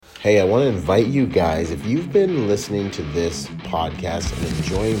Hey, I want to invite you guys, if you've been listening to this podcast and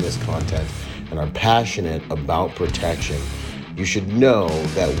enjoying this content and are passionate about protection, you should know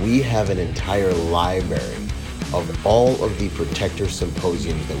that we have an entire library of all of the Protector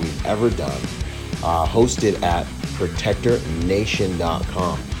Symposiums that we've ever done, hosted at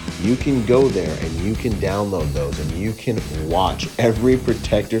protectornation.com. You can go there and you can download those and you can watch every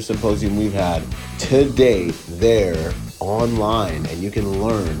Protector Symposium we've had to date there online, and you can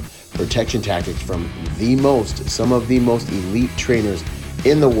learn protection tactics from some of the most elite trainers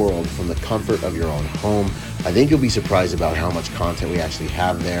in the world from the comfort of your own home. I think you'll be surprised about how much content we actually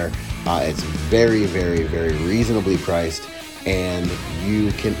have there. It's very, very, very reasonably priced, and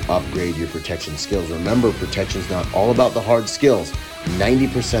you can upgrade your protection skills. Remember, protection is not all about the hard skills.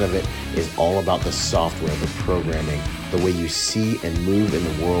 90% of it is all about the software, the programming, the way you see and move in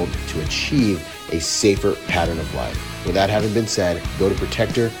the world to achieve a safer pattern of life. With that having been said, go to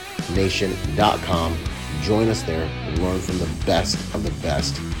protectornation.com, join us there, and learn from the best of the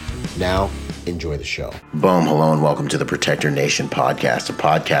best. Now, enjoy the show. Boom, hello, and welcome to the Protector Nation podcast, a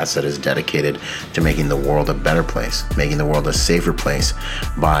podcast that is dedicated to making the world a better place, making the world a safer place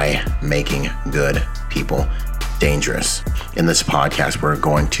by making good people dangerous. In this podcast, we're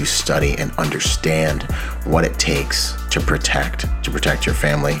going to study and understand what it takes to protect your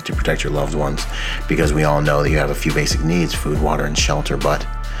family, to protect your loved ones, because we all know that you have a few basic needs: food, water, and shelter, but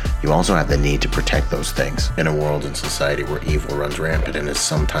you also have the need to protect those things in a world and society where evil runs rampant and is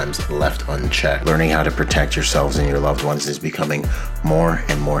sometimes left unchecked. Learning how to protect yourselves and your loved ones is becoming more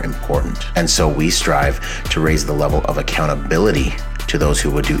and more important. And so we strive to raise the level of accountability to those who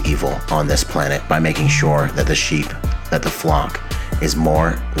would do evil on this planet by making sure that the sheep, that the flock, is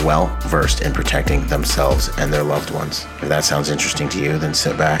more well-versed in protecting themselves and their loved ones. If that sounds interesting to you, then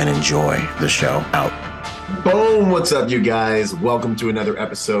sit back and enjoy the show. Out. Boom! What's up, you guys? Welcome to another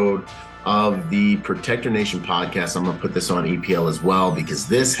episode of the Protector Nation podcast. I'm going to put this on EPL as well because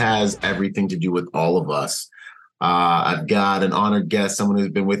this has everything to do with all of us. I've got an honored guest, someone who's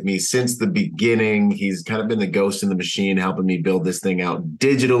been with me since the beginning. He's kind of been the ghost in the machine, helping me build this thing out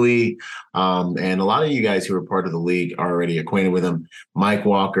digitally. And a lot of you guys who are part of the league are already acquainted with him. Mike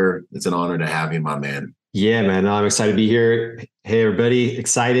Walker, it's an honor to have you, my man. Yeah, man. I'm excited to be here. Hey, everybody.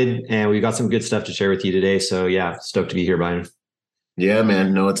 Excited. And we've got some good stuff to share with you today. So yeah, stoked to be here, Brian. Yeah,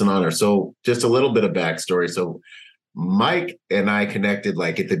 man. No, it's an honor. So just a little bit of backstory. So Mike and I connected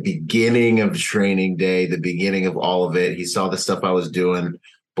like at the beginning of training day, the beginning of all of it. He saw the stuff I was doing,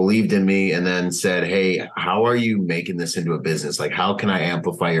 believed in me, and then said, hey, how are you making this into a business? Like, how can I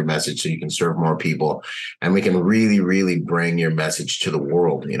amplify your message so you can serve more people? And we can really, really bring your message to the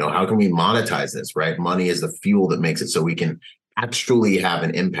world. You know, how can we monetize this, right? Money is the fuel that makes it so we can actually have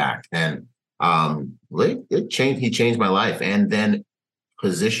an impact. And he changed my life, and then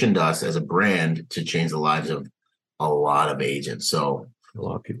positioned us as a brand to change the lives of a lot of agents. So a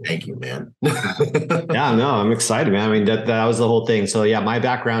lot of people. Thank you, man. Yeah, no, I'm excited, man. I mean, that was the whole thing. So yeah, my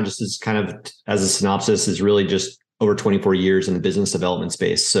background just is kind of as a synopsis is really just over 24 years in the business development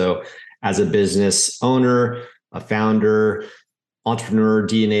space. So as a business owner, a founder, entrepreneur,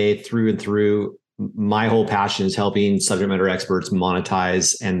 DNA through and through, my whole passion is helping subject matter experts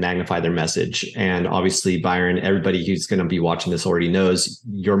monetize and magnify their message. And obviously, Byron, everybody who's going to be watching this already knows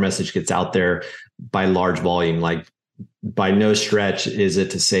your message gets out there by large volume. Like, by no stretch is it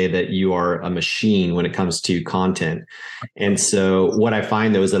to say that you are a machine when it comes to content. And so what I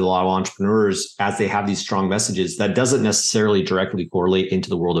find, though, is that a lot of entrepreneurs, as they have these strong messages, that doesn't necessarily directly correlate into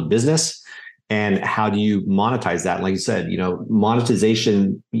the world of business. And how do you monetize that? Like you said,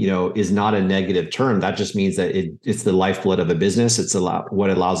 monetization, is not a negative term. That just means that it's the lifeblood of a business. It's what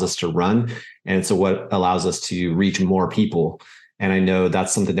allows us to run. And it's what allows us to reach more people. And I know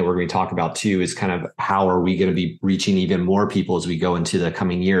that's something that we're going to talk about too, is kind of how are we going to be reaching even more people as we go into the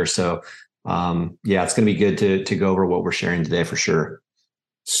coming year. So it's going to be good to go over what we're sharing today for sure.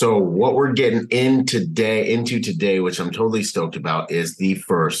 So what we're getting into today, which I'm totally stoked about, is the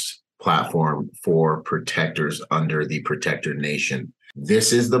first platform for protectors under the Protector Nation.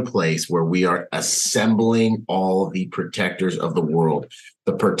 This is the place where we are assembling all the protectors of the world,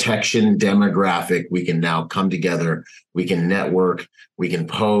 the protection demographic. We can now come together, we can network, we can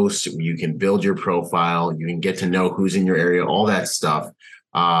post, you can build your profile, you can get to know who's in your area, all that stuff.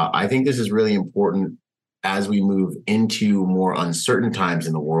 I think this is really important as we move into more uncertain times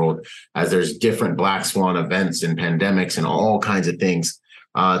in the world, as there's different black swan events and pandemics and all kinds of things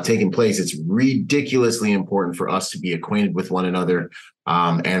taking place. It's ridiculously important for us to be acquainted with one another,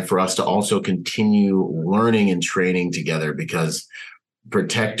 and for us to also continue learning and training together, because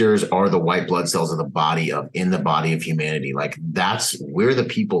protectors are the white blood cells of the body in the body of humanity. Like we're the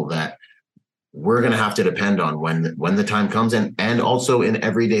people that we're going to have to depend on when the time comes, and also in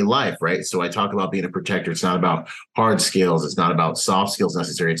everyday life, right? So I talk about being a protector. It's not about hard skills. It's not about soft skills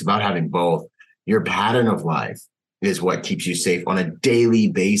necessarily. It's about having both. Your pattern of life is what keeps you safe on a daily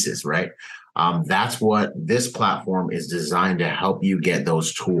basis, right? That's what this platform is designed to help you get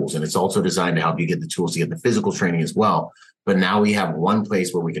those tools. And it's also designed to help you get the tools to get the physical training as well. But now we have one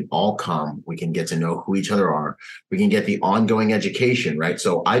place where we can all come. We can get to know who each other are. We can get the ongoing education, right?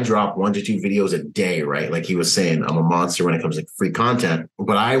 So I drop 1 to 2 videos a day, right? Like he was saying, I'm a monster when it comes to free content,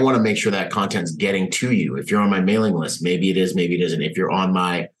 but I want to make sure that content's getting to you. If you're on my mailing list, maybe it is, maybe it isn't. If you're on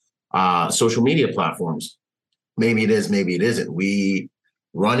my social media platforms, maybe it is, maybe it isn't. We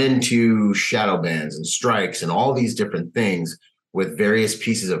run into shadow bans and strikes and all these different things with various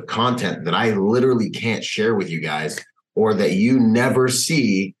pieces of content that I literally can't share with you guys, or that you never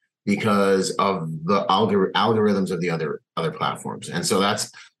see because of the algorithms of the other platforms. And so that's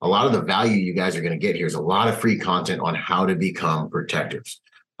a lot of the value you guys are going to get here is a lot of free content on how to become protectors.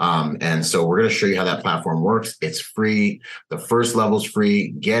 And so we're going to show you how that platform works. It's free. The first level is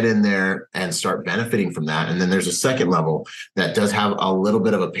free. Get in there and start benefiting from that. And then there's a second level that does have a little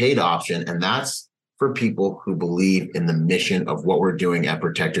bit of a paid option, and that's for people who believe in the mission of what we're doing at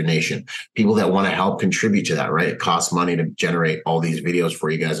Protector Nation, people that want to help contribute to that, right? It costs money to generate all these videos for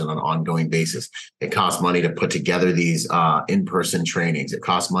you guys on an ongoing basis. It costs money to put together these in-person trainings. It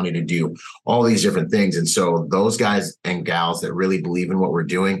costs money to do all these different things. And so those guys and gals that really believe in what we're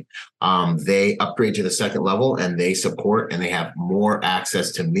doing, they upgrade to the second level and they support and they have more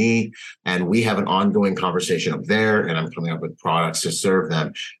access to me. And we have an ongoing conversation up there, and I'm coming up with products to serve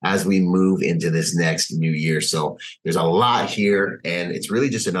them as we move into this next new year. So there's a lot here, and it's really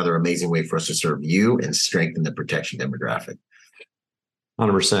just another amazing way for us to serve you and strengthen the protection demographic.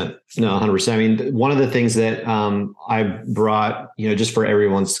 100%. No, 100%. I mean, one of the things that I brought, just for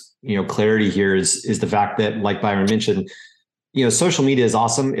everyone's, clarity here is the fact that, like Byron mentioned, social media is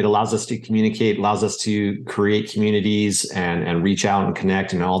awesome. It allows us to communicate, allows us to create communities and reach out and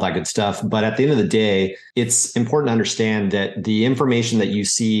connect and all that good stuff. But at the end of the day, it's important to understand that the information that you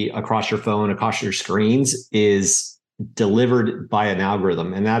see across your phone, across your screens is delivered by an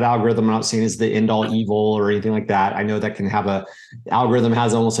algorithm. And that algorithm, I'm not saying is the end all evil or anything like that. I know that can have algorithm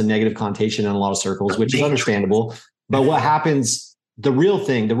has almost a negative connotation in a lot of circles, which is understandable. But what happens, the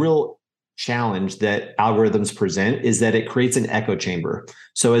real challenge that algorithms present is that it creates an echo chamber.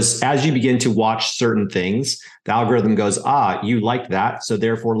 So as you begin to watch certain things, the algorithm goes, you liked that, so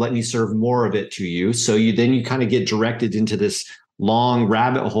therefore let me serve more of it to you. So you kind of get directed into this long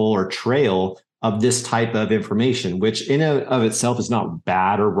rabbit hole or trail of this type of information, which in and of itself is not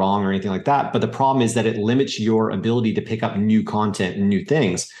bad or wrong or anything like that. But the problem is that it limits your ability to pick up new content and new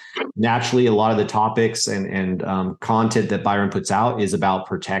things. Naturally, a lot of the topics and content that Byron puts out is about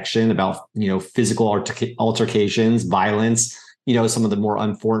protection, about, physical altercations, violence, some of the more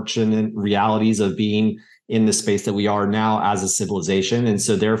unfortunate realities of being in the space that we are now as a civilization. And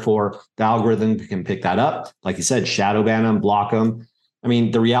so therefore the algorithm can pick that up. Like you said, shadow ban them, block them. I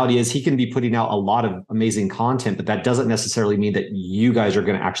mean, the reality is he can be putting out a lot of amazing content, but that doesn't necessarily mean that you guys are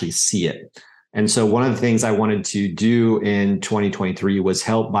going to actually see it. And so one of the things I wanted to do in 2023 was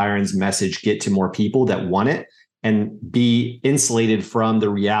help Byron's message get to more people that want it and be insulated from the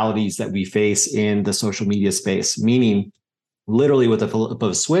realities that we face in the social media space, meaning literally with a flip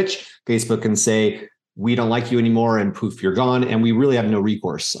of a switch, Facebook can say, we don't like you anymore, and poof, you're gone. And we really have no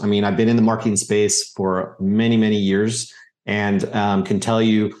recourse. I mean, I've been in the marketing space for many, many years, and can tell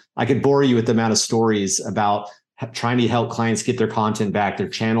you, I could bore you with the amount of stories about trying to help clients get their content back, their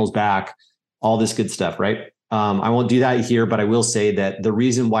channels back, all this good stuff, right? I won't do that here, but I will say that the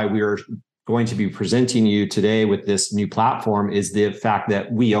reason why we're going to be presenting you today with this new platform is the fact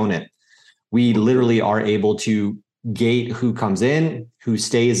that we own it. We literally are able to gate who comes in, who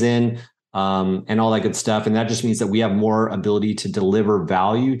stays in, and all that good stuff. And that just means that we have more ability to deliver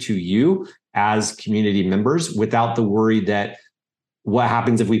value to you as community members without the worry that what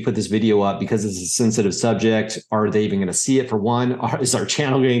happens if we put this video up because it's a sensitive subject? Are they even going to see it, for one? Is our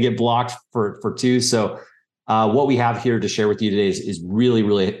channel going to get blocked for two? So what we have here to share with you today is really,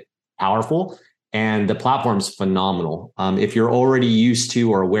 really powerful. And the platform's phenomenal. If you're already used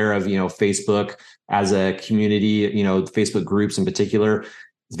to or aware of, Facebook as a community, Facebook groups in particular,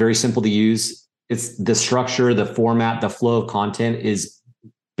 it's very simple to use. It's the structure, the format, the flow of content is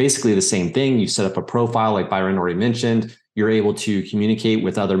basically the same thing. You set up a profile like Byron already mentioned. You're able to communicate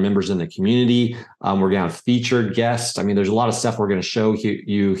with other members in the community. We're going to have featured guests. I mean, there's a lot of stuff we're going to show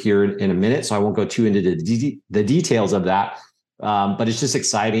you here in a minute, so I won't go too into the details of that. But it's just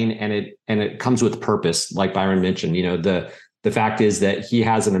exciting, and it comes with purpose, like Byron mentioned. The fact is that he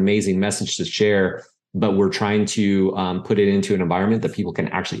has an amazing message to share, but we're trying to put it into an environment that people can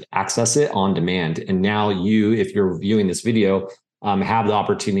actually access it on demand. And now you, if you're viewing this video, have the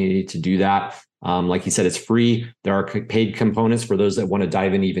opportunity to do that. Like he said, it's free. There are paid components for those that want to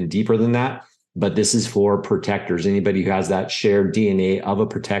dive in even deeper than that. But this is for protectors. Anybody who has that shared DNA of a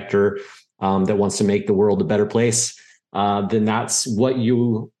protector that wants to make the world a better place, then that's what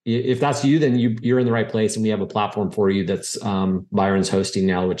if that's you, then you're in the right place. And we have a platform for you that's Byron's hosting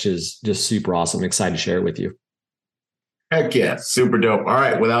now, which is just super awesome. I'm excited to share it with you. Heck yeah, super dope. All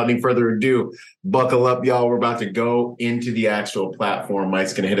right, without any further ado, buckle up, y'all. We're about to go into the actual platform.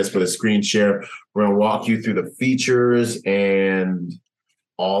 Mike's going to hit us with a screen share. We're going to walk you through the features and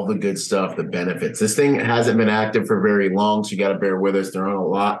all the good stuff, the benefits. This thing hasn't been active for very long, so you got to bear with us. There aren't a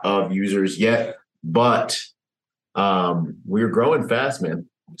lot of users yet, but we're growing fast, man.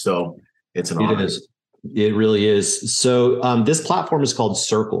 So it's an honor. It really is. So this platform is called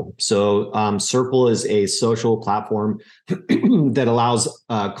Circle. So Circle is a social platform that allows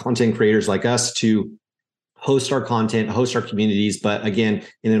content creators like us to host our content, host our communities, but again,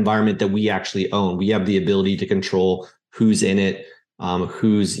 in an environment that we actually own. We have the ability to control who's in it,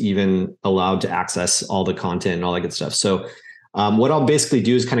 who's even allowed to access all the content and all that good stuff. So what I'll basically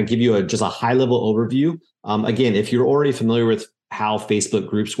do is kind of give you just a high level overview. Again, if you're already familiar with how Facebook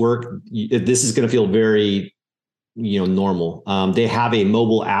groups work, this is going to feel very, normal. They have a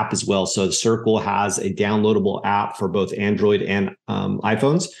mobile app as well. So Circle has a downloadable app for both Android and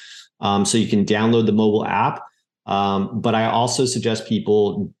iPhones. So you can download the mobile app. But I also suggest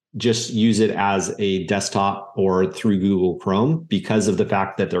people just use it as a desktop or through Google Chrome, because of the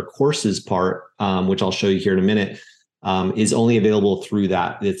fact that their courses part, which I'll show you here in a minute, is only available through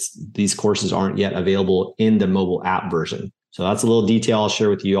that. These courses aren't yet available in the mobile app version. So that's a little detail I'll share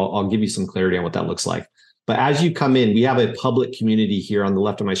with you. I'll give you some clarity on what that looks like. But as you come in, we have a public community here on the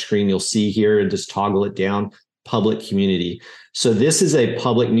left of my screen. You'll see here, and just toggle it down, public community. So this is a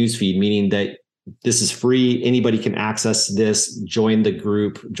public newsfeed, meaning that this is free. Anybody can access this, join the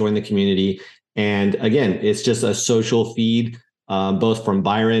group, join the community. And again, it's just a social feed, both from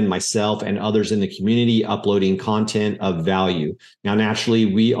Byron, myself, and others in the community uploading content of value. Now, naturally,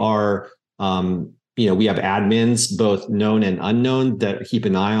 we are, we have admins, both known and unknown, that keep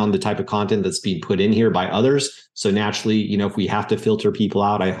an eye on the type of content that's being put in here by others. So naturally, if we have to filter people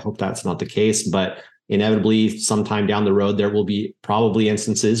out, I hope that's not the case, but inevitably sometime down the road, there will be probably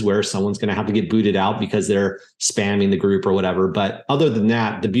instances where someone's going to have to get booted out because they're spamming the group or whatever. But other than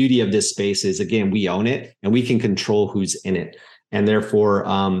that, the beauty of this space is, again, we own it and we can control who's in it. And therefore,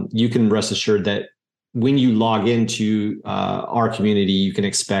 you can rest assured that when you log into our community, you can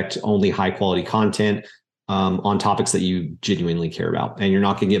expect only high quality content on topics that you genuinely care about. And you're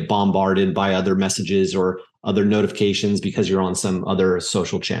not going to get bombarded by other messages or other notifications because you're on some other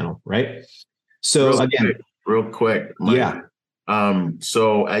social channel, right? So real quick. Mike. Yeah.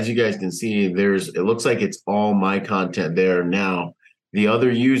 So as you guys can see, it looks like it's all my content there now. The other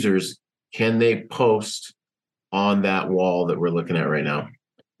users, can they post on that wall that we're looking at right now?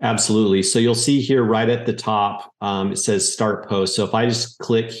 Absolutely. So you'll see here right at the top, it says start post. So if I just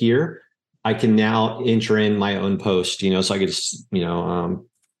click here, I can now enter in my own post, so I could just,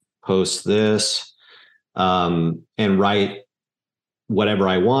 post this and write whatever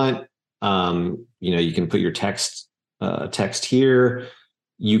I want. You can put your text here.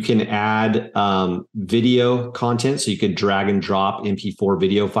 You can add video content. So you could drag and drop MP4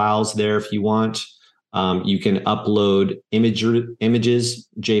 video files there if you want. You can upload images,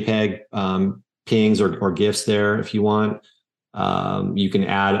 JPEG, pings or GIFs there if you want. You can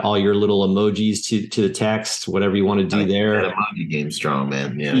add all your little emojis to the text, whatever you want to do there. That emoji game strong,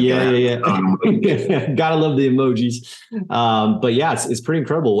 man. Yeah. Gotta love the emojis. But yeah, it's pretty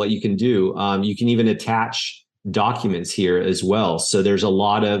incredible what you can do. You can even attach documents here as well. So there's a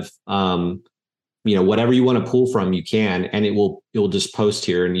lot of whatever you want to pull from, you can, and it will just post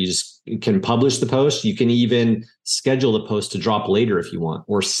here, and you just can publish the post. You can even schedule the post to drop later if you want,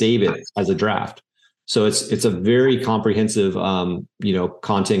 or save it as a draft. So it's a very comprehensive,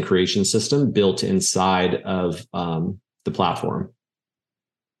 content creation system built inside of the platform.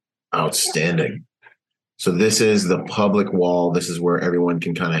 Outstanding. So this is the public wall. This is where everyone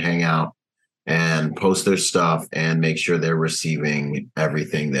can kind of hang out and post their stuff and make sure they're receiving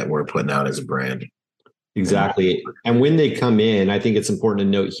everything that we're putting out as a brand. Exactly. And when they come in, I think it's important to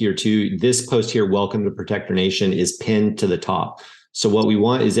note here too, this post here, Welcome to Protector Nation, is pinned to the top. So what we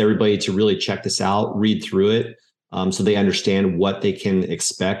want is everybody to really check this out, read through it, so they understand what they can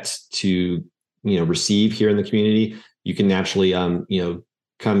expect to, receive here in the community. you can naturally,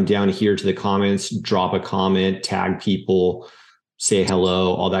 come down here to the comments, drop a comment, tag people, say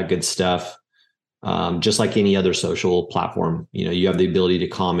hello, all that good stuff. Just like any other social platform, you have the ability to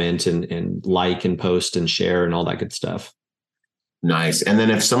comment and like and post and share and all that good stuff. Nice. And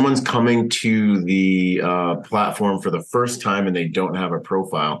then if someone's coming to the platform for the first time and they don't have a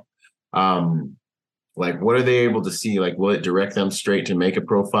profile, like what are they able to see? Like, will it direct them straight to make a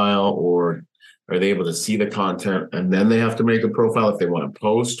profile, or are they able to see the content and then they have to make a profile if they want to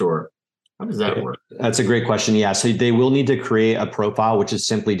post, or how does that work? That's a great question. Yeah. So they will need to create a profile, which is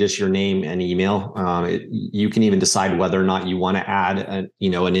simply just your name and email. You can even decide whether or not you want to add an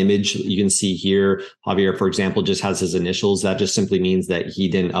image. You can see here, Javier, for example, just has his initials. That just simply means that he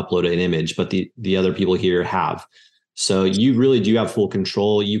didn't upload an image, but the other people here have. So you really do have full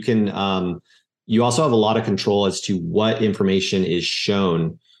control. You can, you also have a lot of control as to what information is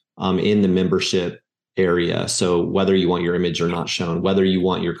shown in the membership area. So whether you want your image or not shown, whether you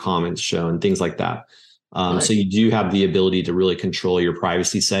want your comments shown, things like that. Right. So you do have the ability to really control your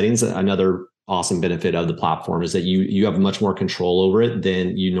privacy settings. Another awesome benefit of the platform is that you have much more control over it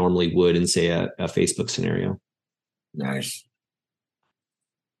than you normally would in, say, a Facebook scenario. Nice.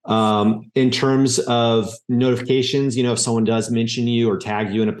 In terms of notifications, if someone does mention you or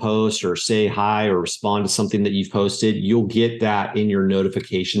tag you in a post or say hi or respond to something that you've posted, you'll get that in your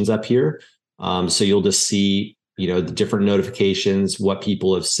notifications up here. So you'll just see, the different notifications, what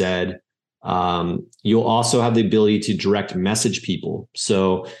people have said. You'll also have the ability to direct message people.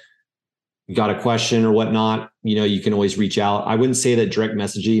 So you got a question or whatnot, you can always reach out. I wouldn't say that direct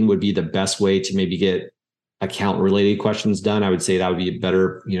messaging would be the best way to maybe get account related questions done. I would say that would be a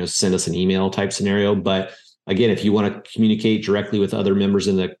better, send us an email type scenario. But again, if you want to communicate directly with other members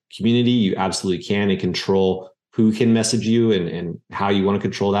in the community, you absolutely can, and control who can message you and how you want to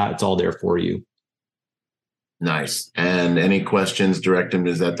control that. It's all there for you. Nice. And any questions, direct them.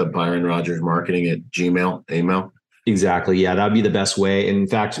 Is that the Byron Rogers Marketing at Gmail email? Exactly. Yeah, that'd be the best way. In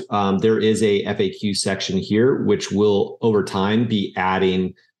fact, there is a FAQ section here, which will over time be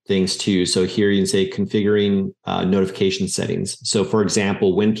adding things to. So here you can say configuring notification settings. So for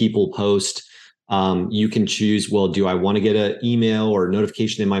example, when people post, you can choose, well, do I want to get an email or a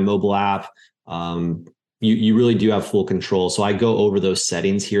notification in my mobile app? You really do have full control. So I go over those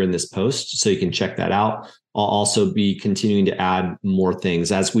settings here in this post, so you can check that out. I'll also be continuing to add more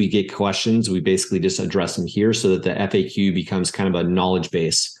things. As we get questions, we basically just address them here so that the FAQ becomes kind of a knowledge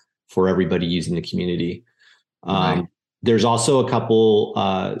base for everybody using the community. Right. There's also a couple,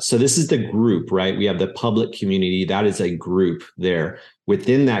 so this is the group, right? We have the public community. That is a group there.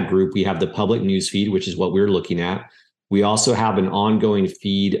 Within that group, we have the public newsfeed, which is what we're looking at. We also have an ongoing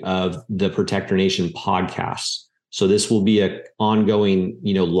feed of the Protector Nation podcasts. So this will be an ongoing,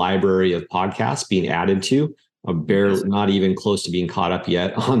 library of podcasts being added to. Barely, not even close to being caught up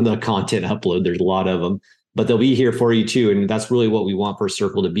yet on the content upload. There's a lot of them, but they'll be here for you too. And that's really what we want for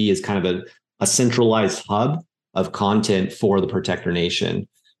Circle to be, is kind of a centralized hub of content for the Protector Nation.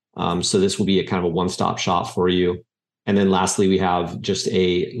 So this will be a kind of a one-stop shop for you. And then lastly, we have just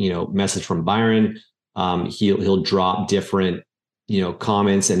a, message from Byron. He'll drop different,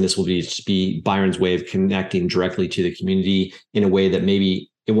 comments, and this will be Byron's way of connecting directly to the community in a way that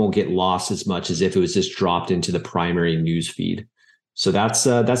maybe it won't get lost as much as if it was just dropped into the primary news feed. So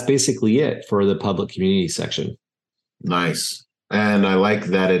that's basically it for the public community section. Nice. And I like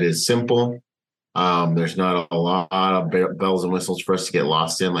that it is simple. There's not a lot of bells and whistles for us to get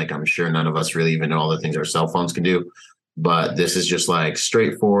lost in. Like, I'm sure none of us really even know all the things our cell phones can do. But this is just like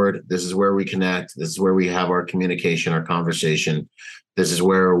straightforward. This is where we connect. This is where we have our communication, our conversation. This is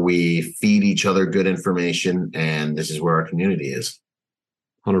where we feed each other good information. And this is where our community is.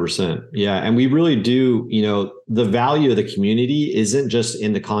 100%. Yeah. And we really do, the value of the community isn't just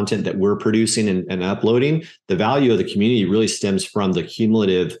in the content that we're producing and uploading. The value of the community really stems from the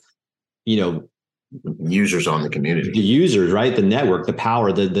cumulative, users on the community, the users, right? The network, the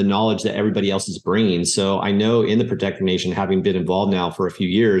power, the knowledge that everybody else is bringing. So I know in the Protector Nation, having been involved now for a few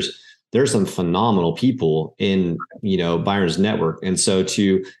years, there's some phenomenal people in, Byron's network. And so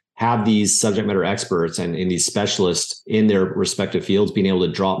to have these subject matter experts and these specialists in their respective fields being able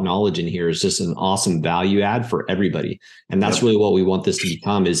to drop knowledge in here is just an awesome value add for everybody. And that's really what we want this to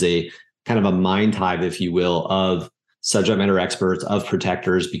become, is a kind of a mind hive, if you will, of subject matter experts, of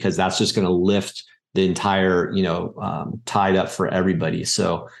protectors, because that's just going to lift the entire, tide up for everybody.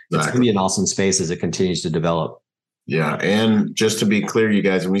 So it's going to be an awesome space as it continues to develop. Yeah. And just to be clear, you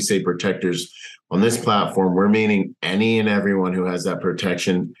guys, when we say protectors on this platform, we're meaning any and everyone who has that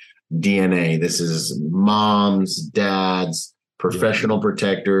protection DNA. This is moms, dads, professional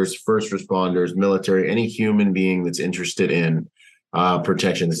protectors, first responders, military, any human being that's interested in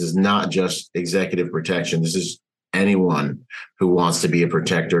protection. This is not just executive protection. This is anyone who wants to be a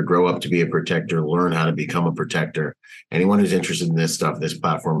protector, grow up to be a protector, learn how to become a protector. Anyone who's interested in this stuff, this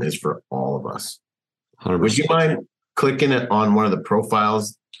platform is for all of us. 100%. Would you mind clicking it on one of the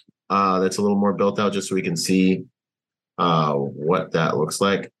profiles that's a little more built out, just so we can see what that looks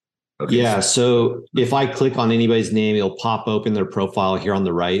like? Okay. Yeah. So if I click on anybody's name, it'll pop open their profile here on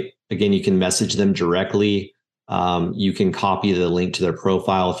the right. Again, you can message them directly. You can copy the link to their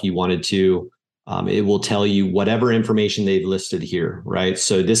profile if you wanted to. It will tell you whatever information they've listed here, right?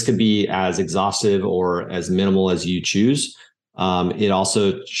 So this could be as exhaustive or as minimal as you choose. It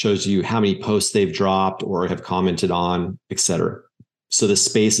also shows you how many posts they've dropped or have commented on, et cetera. So the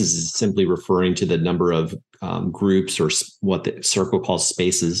spaces is simply referring to the number of groups, or what the circle calls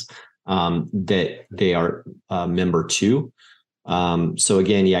spaces, that they are a member to. So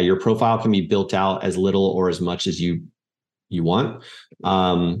again, yeah, your profile can be built out as little or as much as you want.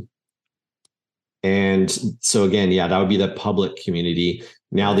 And so again, yeah, that would be the public community.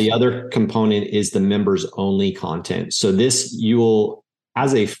 Now, the other component is the members only content. So this, you will,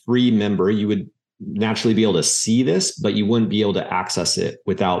 as a free member, you would naturally be able to see this, but you wouldn't be able to access it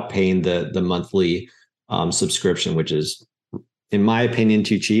without paying the monthly subscription, which is, in my opinion,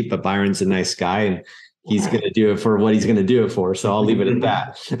 too cheap. But Byron's a nice guy, and he's going to do it for what he's going to do it for. So I'll leave it at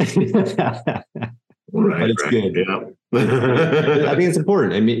that. Right, but it's good. Yeah. I think it's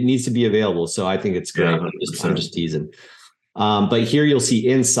important. I mean, it needs to be available. So I think it's great. Yeah, I'm just teasing. But here you'll see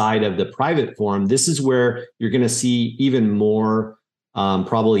inside of the private forum, this is where you're going to see even more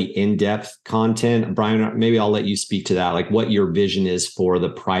probably in-depth content. Brian, maybe I'll let you speak to that, like what your vision is for the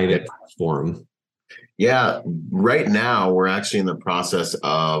private forum. Yeah, right now we're actually in the process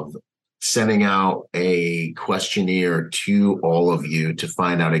of sending out a questionnaire to all of you to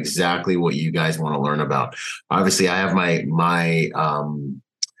find out exactly what you guys want to learn about. Obviously, I have my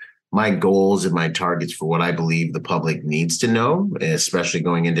goals and my targets for what I believe the public needs to know, especially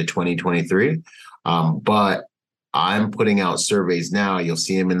going into 2023. But I'm putting out surveys now. You'll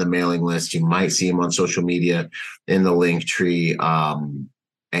see them in the mailing list. You might see them on social media in the link tree. And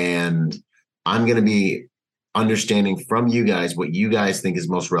I'm going to be understanding from you guys what you guys think is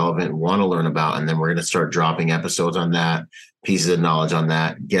most relevant, want to learn about. And then we're going to start dropping episodes on that, pieces of knowledge on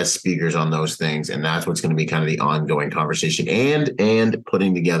that, guest speakers on those things. And that's what's going to be kind of the ongoing conversation, and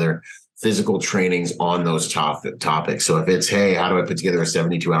putting together physical trainings on those topics. So if it's, hey, how do I put together a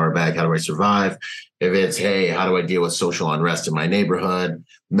 72-hour bag? How do I survive? If it's, hey, how do I deal with social unrest in my neighborhood,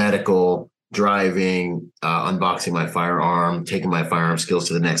 medical, driving, unboxing my firearm, taking my firearm skills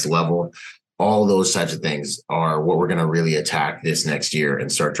to the next level, all those types of things are what we're going to really attack this next year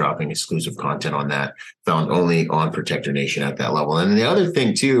and start dropping exclusive content on that, found only on Protector Nation at that level. And the other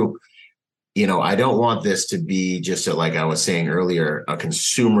thing too, I don't want this to be just like I was saying earlier, a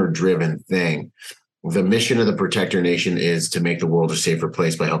consumer driven thing. The mission of the Protector Nation is to make the world a safer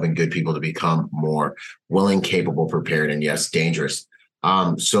place by helping good people to become more willing, capable, prepared, and yes, dangerous.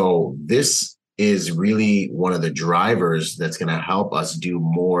 So this is really one of the drivers that's going to help us do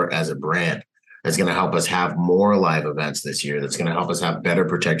more as a brand. That's going to help us have more live events this year. That's going to help us have better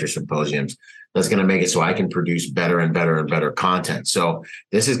protector symposiums. That's going to make it so I can produce better and better and better content. So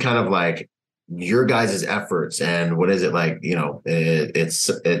this is kind of like your guys' efforts. And what is it like?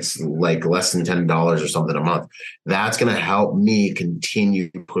 It's like less than $10 or something a month. That's going to help me continue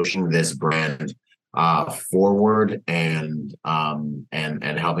pushing this brand forward and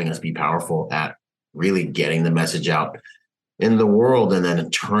helping us be powerful at really getting the message out in the world, and then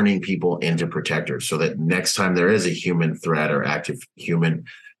turning people into protectors, so that next time there is a human threat or active human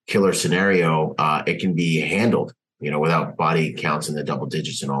killer scenario, it can be handled, without body counts in the double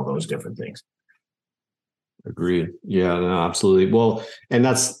digits and all those different things. Agreed. Yeah, no, absolutely. Well, and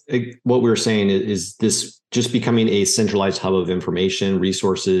that's what we were saying is this just becoming a centralized hub of information,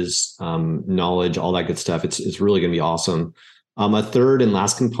 resources, knowledge, all that good stuff. It's really going to be awesome. A third and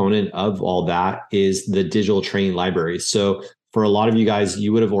last component of all that is the digital training library. So for a lot of you guys,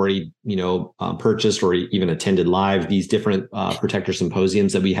 you would have already, purchased or even attended live these different protector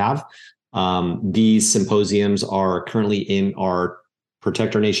symposiums that we have. These symposiums are currently in our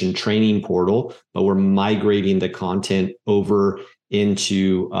Protector Nation training portal, but we're migrating the content over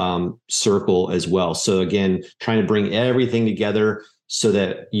into Circle as well. So again, trying to bring everything together so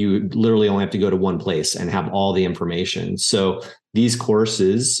that you literally only have to go to one place and have all the information. So these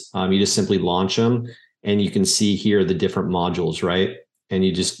courses, you just simply launch them, and you can see here the different modules, right? And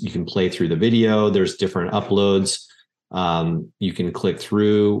you can play through the video. There's different uploads. You can click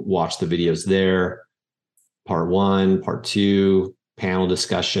through, watch the videos there. part 1, part 2, panel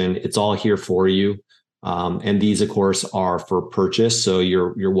discussion. It's all here for you. And these, of course, are for purchase. So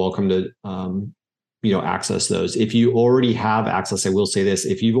you're welcome to, access those. If you already have access, I will say this,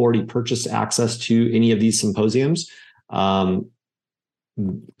 if you've already purchased access to any of these symposiums,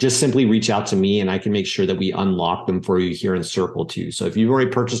 just simply reach out to me and I can make sure that we unlock them for you here in Circle 2. So if you've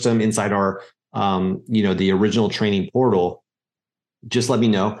already purchased them inside our, the original training portal, just let me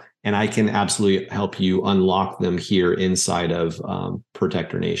know and I can absolutely help you unlock them here inside of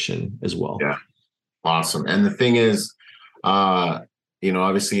Protector Nation as well. Yeah. Awesome. And the thing is,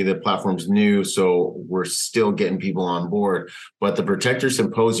 obviously the platform's new, so we're still getting people on board. But the Protector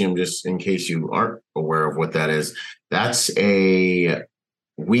Symposium, just in case you aren't aware of what that is, that's a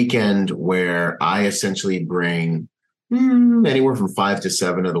weekend where I essentially bring anywhere from 5 to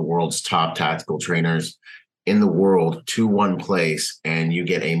 7 of the world's top tactical trainers in the world to one place, and you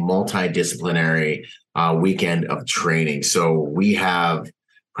get a multidisciplinary weekend of training. So we have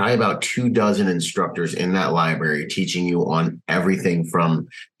probably about 24 instructors in that library teaching you on everything from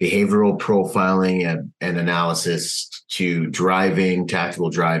behavioral profiling and analysis to driving, tactical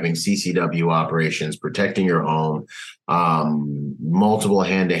driving, CCW operations, protecting your home, multiple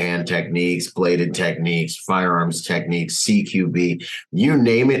hand-to-hand techniques, bladed techniques, firearms techniques, CQB, you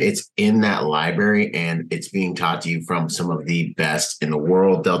name it, it's in that library, and it's being taught to you from some of the best in the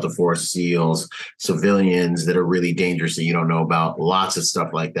world, Delta Force SEALs, civilians that are really dangerous that you don't know about, lots of stuff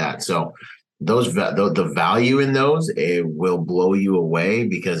like that. So the value in those, it will blow you away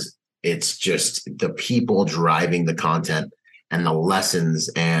because it's just the people driving the content and the lessons,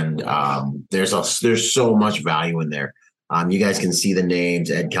 and there's so much value in there. You guys can see the names: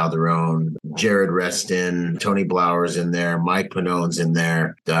 Ed Calderon, Jared Reston, Tony Blauer's in there, Mike Panone's in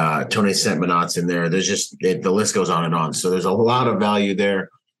there, Tony Sentmanot's in there. There's just the list goes on and on. So there's a lot of value there.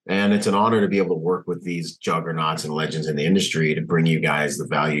 And it's an honor to be able to work with these juggernauts and legends in the industry to bring you guys the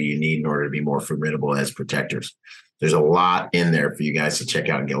value you need in order to be more formidable as protectors. There's a lot in there for you guys to check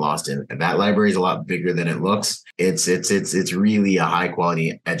out and get lost in. And that library is a lot bigger than it looks. It's really a high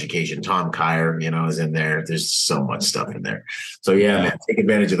quality education. Tom Kyer, is in there. There's so much stuff in there. So yeah, man, take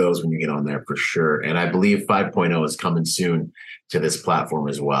advantage of those when you get on there for sure. And I believe 5.0 is coming soon to this platform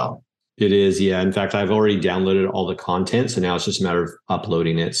as well. It is, yeah. In fact, I've already downloaded all the content, so now it's just a matter of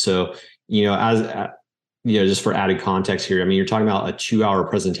uploading it. So, just for added context here, I mean, you're talking about a 2-hour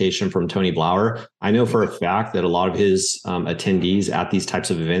presentation from Tony Blauer. I know for a fact that a lot of his attendees at these types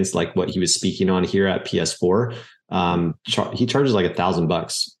of events, like what he was speaking on here at PS4, he charges like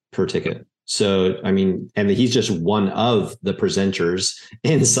 $1,000 per ticket. So, I mean, and he's just one of the presenters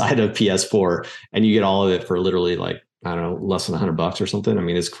inside of PS4, and you get all of it for literally like, I don't know, less than $100 or something. I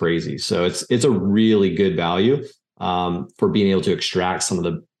mean, it's crazy. So it's a really good value for being able to extract some of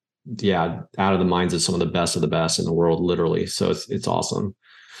the, out of the minds of some of the best in the world, literally. So it's awesome.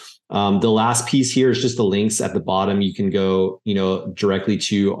 The last piece here is just the links at the bottom. You can go, directly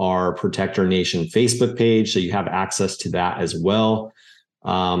to our Protector Nation Facebook page. So you have access to that as well.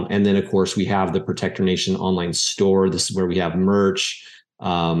 And then of course we have the Protector Nation online store. This is where we have merch.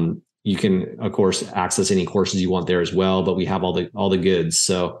 You can, of course, access any courses you want there as well, but we have all the goods.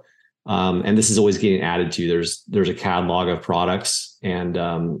 So, and this is always getting added to. There's a catalog of products, and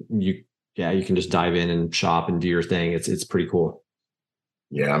you can just dive in and shop and do your thing. It's pretty cool.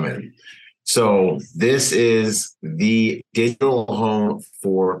 Yeah, man. So this is the digital home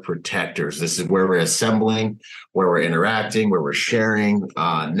for protectors. This is where we're assembling, where we're interacting, where we're sharing,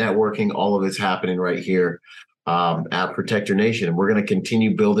 networking. All of it's happening right here at Protector Nation. And we're going to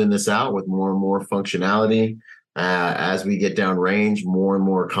continue building this out with more and more functionality as we get down range, more and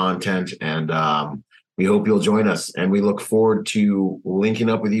more content. And we hope you'll join us. And we look forward to linking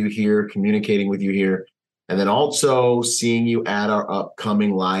up with you here, communicating with you here, and then also seeing you at our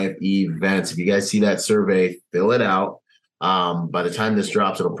upcoming live events. If you guys see that survey, fill it out. By the time this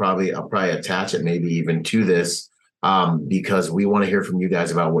drops, I'll probably attach it maybe even to this. Because we want to hear from you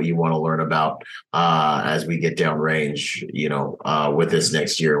guys about what you want to learn about as we get downrange, with this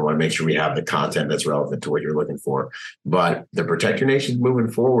next year. We want to make sure we have the content that's relevant to what you're looking for. But the Protector Nation's moving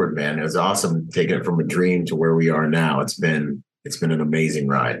forward, man. It was awesome taking it from a dream to where we are now. It's been an amazing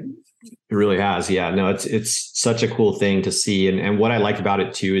ride. It really has. Yeah, no, it's such a cool thing to see. And what I like about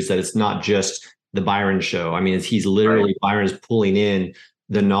it too is that it's not just the Byron show. I mean, he's literally, Byron's pulling in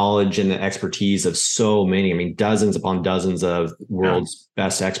the knowledge and the expertise of so many, dozens upon dozens of world's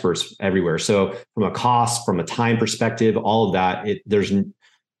best experts everywhere. So from a cost, from a time perspective, all of that,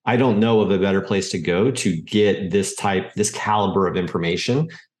 I don't know of a better place to go to get this caliber of information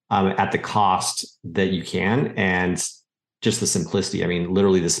at the cost that you can. And just the simplicity. I mean,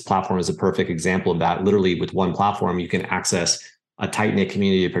 literally this platform is a perfect example of that. Literally with one platform, you can access a tight-knit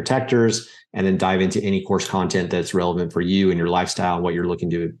community of protectors and then dive into any course content that's relevant for you and your lifestyle and what you're looking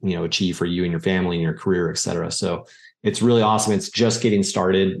to, achieve for you and your family and your career, et cetera. So it's really awesome. It's just getting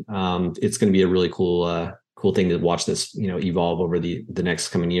started. It's going to be a really cool thing to watch this, evolve over the next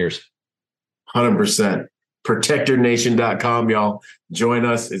coming years. 100%. ProtectorNation.com, y'all. Join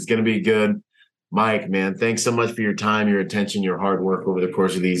us. It's going to be good. Mike, man, thanks so much for your time, your attention, your hard work over the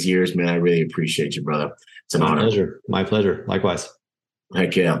course of these years, man. I really appreciate you, brother. It's an honor. My pleasure. Likewise.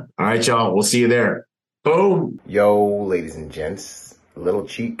 Heck yeah. All right, y'all. We'll see you there. Boom. Yo, ladies and gents. Little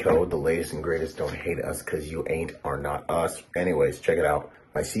cheat code. The latest and greatest. Don't hate us because you ain't are not us. Anyways, check it out.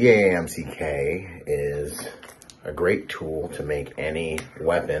 My CAAMCK is a great tool to make any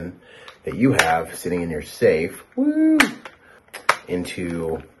weapon that you have sitting in your safe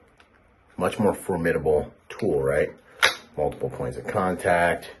into much more formidable tool, right? Multiple points of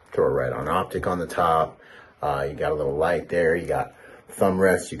contact, throw a right-on optic on the top. You got a little light there. You got thumb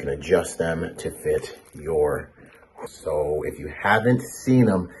rests. You can adjust them to fit your. So if you haven't seen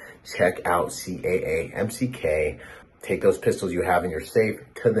them, check out CAAMCK. Take those pistols you have in your safe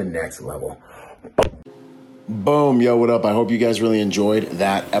to the next level. Boom. Yo, what up? I hope you guys really enjoyed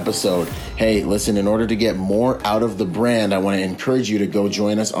that episode. Hey, listen, in order to get more out of the brand, I want to encourage you to go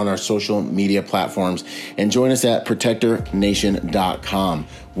join us on our social media platforms and join us at ProtectorNation.com.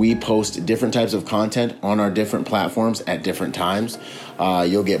 We post different types of content on our different platforms at different times.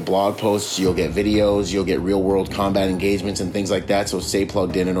 You'll get blog posts, you'll get videos, you'll get real world combat engagements and things like that. So stay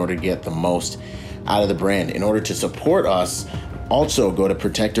plugged in order to get the most out of the brand. In order to support us, also go to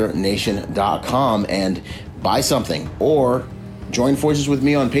ProtectorNation.com and buy something or join forces with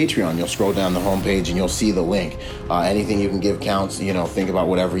me on Patreon. You'll scroll down the homepage and you'll see the link. Anything you can give counts. Think about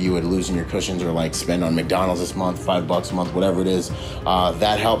whatever you would lose in your cushions or like spend on McDonald's this month, $5 a month, whatever it is.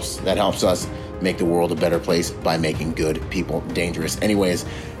 That helps us make the world a better place by making good people dangerous. Anyways,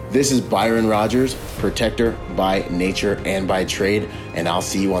 this is Byron Rogers, protector by nature and by trade, and I'll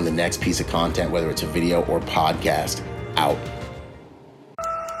see you on the next piece of content, whether it's a video or podcast. Out.